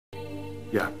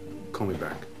Yeah, call me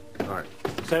back. All right.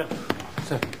 Sam,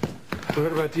 we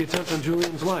heard about the attempt on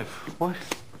Julian's life. What?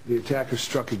 The attacker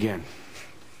struck again.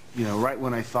 You know, right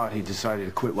when I thought he decided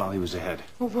to quit while he was ahead.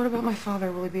 Well, what about my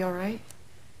father? Will he be all right?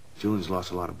 Julian's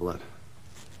lost a lot of blood.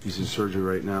 He's in surgery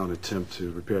right now in an attempt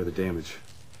to repair the damage.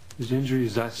 His injury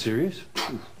is that serious?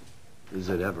 Is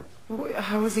it ever?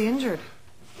 How was he injured?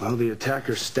 Well, the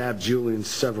attacker stabbed Julian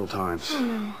several times. Oh,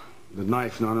 no. The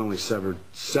knife not only severed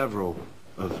several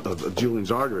of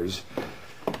Julian's arteries,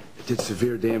 it did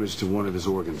severe damage to one of his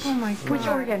organs. Oh, my God. Which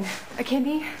organ? A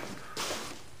kidney?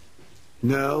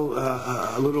 No,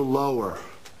 a little lower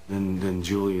than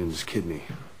Julian's kidney.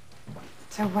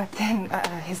 So what then?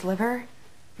 His liver?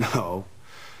 No.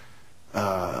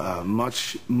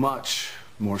 Much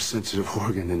more sensitive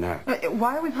organ than that.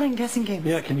 Why are we playing guessing games?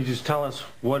 Yeah, can you just tell us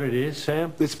what it is,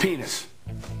 Sam? It's penis.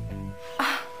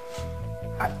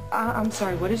 I'm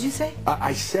sorry, what did you say?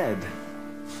 I said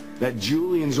that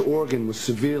Julian's organ was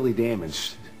severely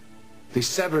damaged. They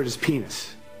severed his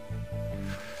penis.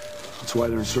 That's why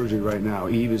they're in surgery right now.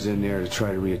 Eve is in there to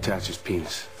try to reattach his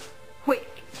penis. Wait,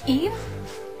 Eve?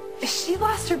 She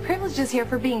lost her privileges here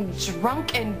for being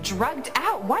drunk and drugged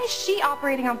out. Why is she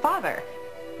operating on Father?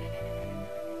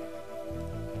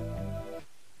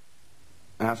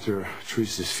 After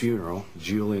Teresa's funeral,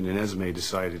 Julian and Esme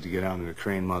decided to get out in the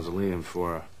Crane Mausoleum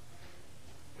for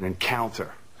an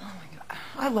encounter. Oh, my God.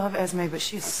 I love Esme, but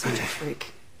she's such a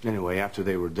freak. Anyway, after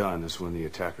they were done, that's when the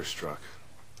attacker struck.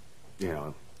 You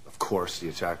know, of course, the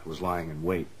attacker was lying in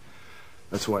wait.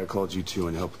 That's why I called you two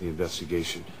and helped with the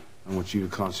investigation. I want you to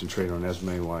concentrate on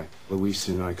Esme while Luis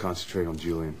and I concentrate on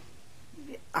Julian.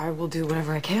 I will do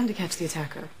whatever I can to catch the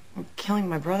attacker. Killing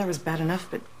my brother was bad enough,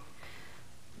 but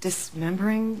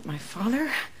dismembering my father?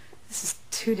 This is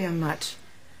too damn much.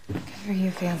 Good for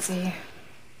you, Fancy.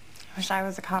 I wish I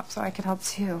was a cop so I could help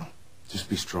too. Just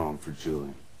be strong for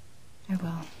Julian. I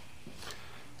will.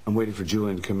 I'm waiting for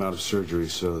Julian to come out of surgery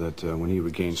so that when he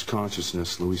regains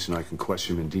consciousness, Luis and I can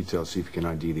question him in detail, see if he can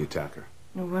ID the attacker.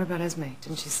 Well, what about Esme?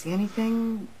 Didn't she see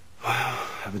anything? Well,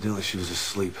 evidently she was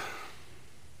asleep.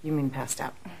 You mean passed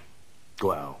out?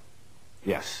 Well,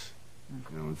 yes.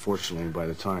 You know, unfortunately, by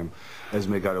the time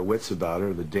Esme got her wits about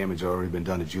her, the damage had already been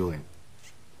done to Julian.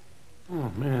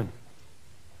 Oh, man.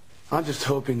 I'm just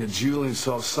hoping that Julian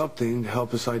saw something to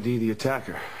help us ID the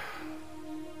attacker.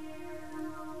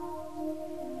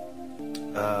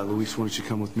 Luis, why don't you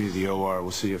come with me to the OR?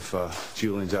 We'll see if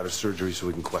Julian's out of surgery so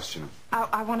we can question him.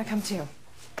 I want to come too.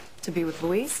 To be with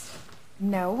Luis?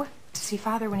 No, to see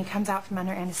Father when he comes out from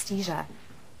under anesthesia.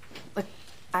 Look,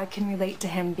 I can relate to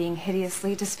him being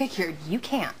hideously disfigured. You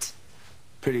can't.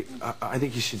 Pretty, I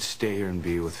think you should stay here and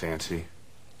be with Fancy.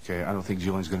 Okay, I don't think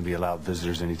Julian's going to be allowed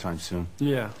visitors anytime soon.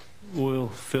 Yeah, we'll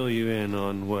fill you in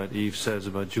on what Eve says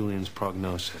about Julian's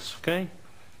prognosis, okay?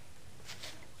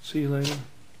 See you later.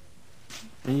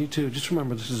 And you too, just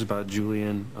remember this is about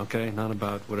Julian, okay? Not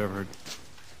about whatever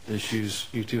issues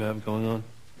you two have going on.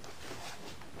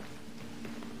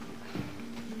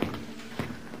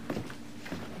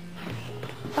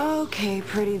 Okay,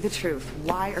 Pretty, the truth.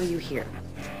 Why are you here?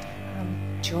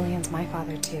 Julian's my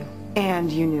father too.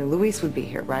 And you knew Luis would be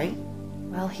here, right?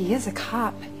 Well, he is a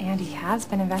cop, and he has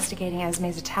been investigating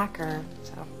Esme's attacker,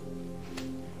 so...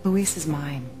 Luis is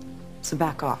mine, so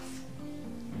back off.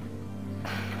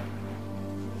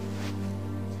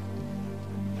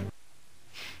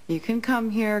 You can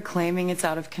come here claiming it's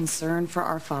out of concern for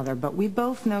our father, but we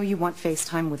both know you want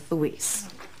FaceTime with Luis.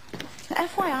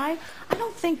 FYI, I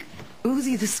don't think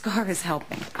Uzi the Scar is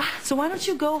helping. So why don't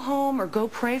you go home or go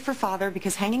pray for Father,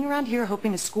 because hanging around here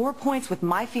hoping to score points with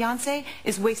my fiancé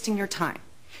is wasting your time.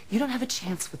 You don't have a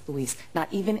chance with Luis, not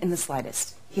even in the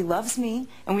slightest. He loves me,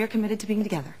 and we are committed to being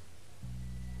together.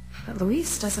 But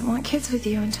Luis doesn't want kids with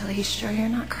you until he's sure you're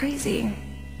not crazy.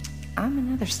 I'm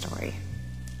another story.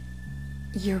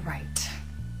 You're right.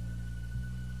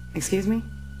 Excuse me?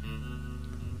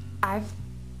 I've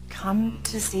come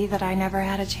to see that I never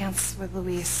had a chance with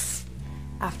Luis,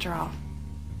 after all.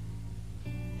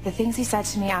 The things he said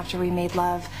to me after we made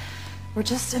love were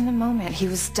just in the moment. He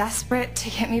was desperate to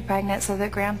get me pregnant so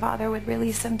that grandfather would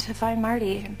release him to find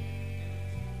Marty.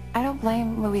 I don't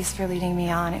blame Luis for leading me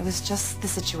on. It was just the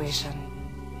situation.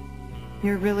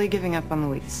 You're really giving up on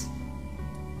Luis?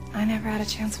 I never had a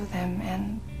chance with him,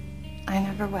 and I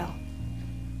never will.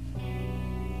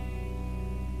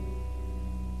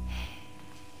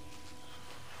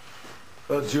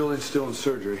 Well, Julian's still in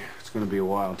surgery. It's going to be a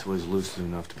while until he's lucid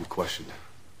enough to be questioned.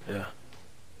 Yeah.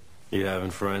 You having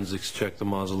forensics check the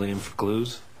mausoleum for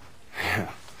clues? Yeah.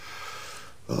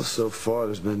 Well, so far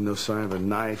there's been no sign of a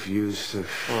knife used to...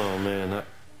 Oh, man,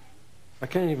 I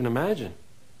can't even imagine.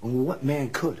 Well, what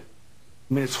man could?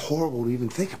 I mean, it's horrible to even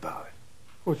think about it.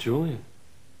 Poor Julian.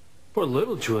 Poor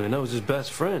little Julian. That was his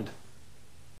best friend.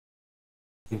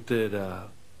 You think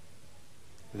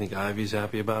Ivy's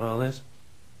happy about all this?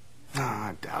 Nah,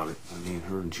 I doubt it. I mean,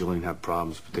 her and Julian have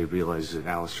problems, but they realize that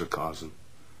Alistair caused them.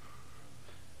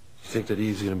 You think that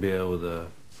Eve's gonna be able to,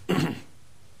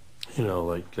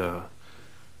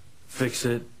 fix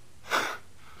it?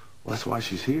 Well, that's why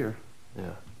she's here. Yeah.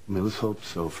 I mean, let's hope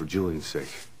so for Julian's sake.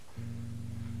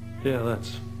 Yeah,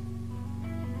 let's.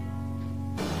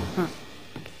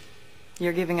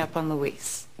 You're giving up on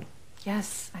Luis.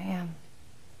 Yes, I am.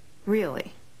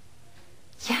 Really?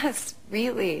 Yes,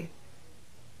 really.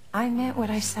 I meant what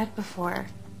I said before.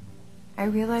 I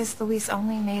realized Luis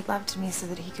only made love to me so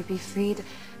that he could be freed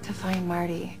to find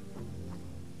Marty.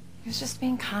 He was just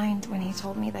being kind when he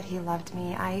told me that he loved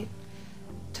me. I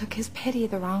took his pity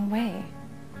the wrong way.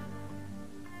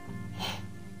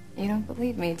 You don't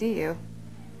believe me, do you?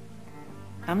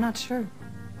 I'm not sure.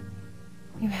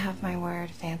 You have my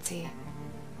word, Fancy.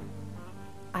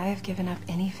 I have given up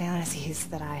any fantasies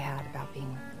that I had about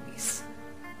being with Luis.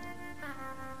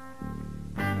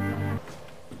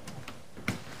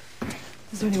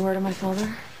 Is there any word on my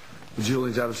father?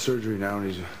 Julian's out of surgery now,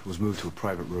 and he was moved to a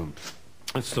private room.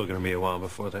 It's still gonna be a while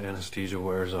before the anesthesia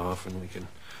wears off and we can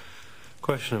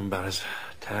question him about his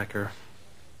attacker.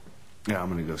 Yeah, I'm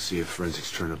gonna go see if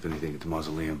forensics turned up anything at the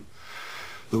mausoleum.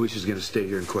 Luis is gonna stay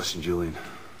here and question Julian.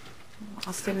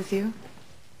 I'll stay with you.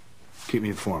 Keep me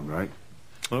informed, right?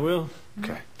 I will.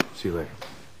 Okay. See you later.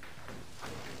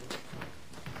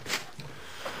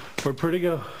 Where'd Pretty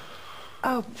go?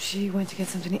 Oh, she went to get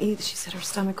something to eat. She said her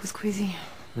stomach was queasy.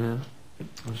 Yeah.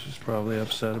 Well, she's probably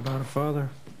upset about her father.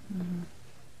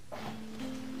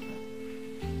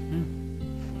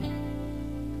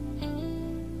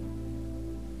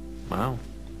 Wow.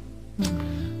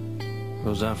 What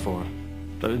was that for?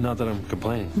 Not that I'm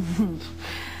complaining.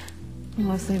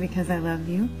 Mostly because I love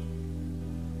you.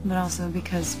 But also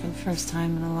because for the first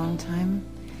time in a long time,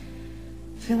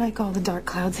 I feel like all the dark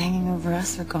clouds hanging over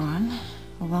us are gone,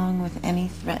 along with any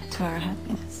threat to our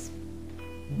happiness.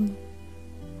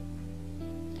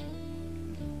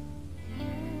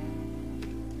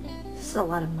 This is a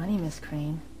lot of money, Miss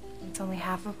Crane. It's only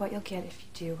half of what you'll get if you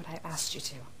do what I asked you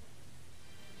to.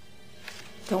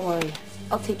 Don't worry.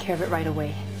 I'll take care of it right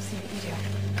away. See what you do.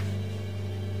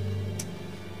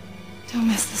 Don't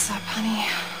mess this up, honey.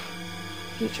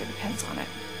 Future depends on it.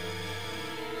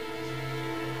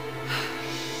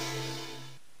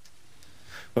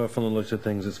 Well, from the looks of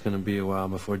things, it's going to be a while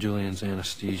before Julian's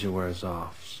anesthesia wears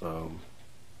off, so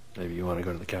maybe you want to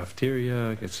go to the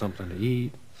cafeteria, get something to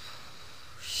eat.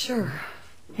 Sure.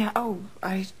 Yeah, oh,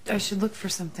 I should look for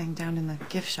something down in the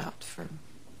gift shop for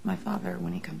my father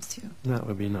when he comes to. That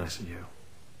would be nice of you.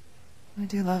 I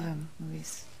do love him,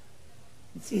 Luis.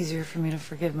 It's easier for me to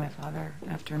forgive my father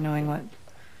after knowing what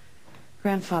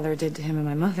grandfather did to him and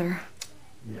my mother.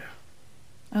 Yeah.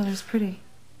 Oh, there's Pretty.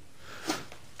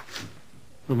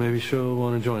 Well, maybe she'll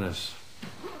want to join us.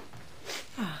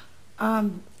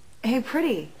 Hey,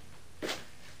 Pretty.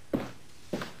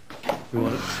 You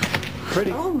want it?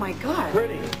 Pretty. Oh, my God.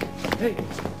 Pretty. Hey,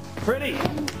 Pretty.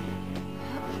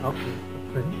 Okay,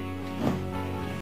 Pretty.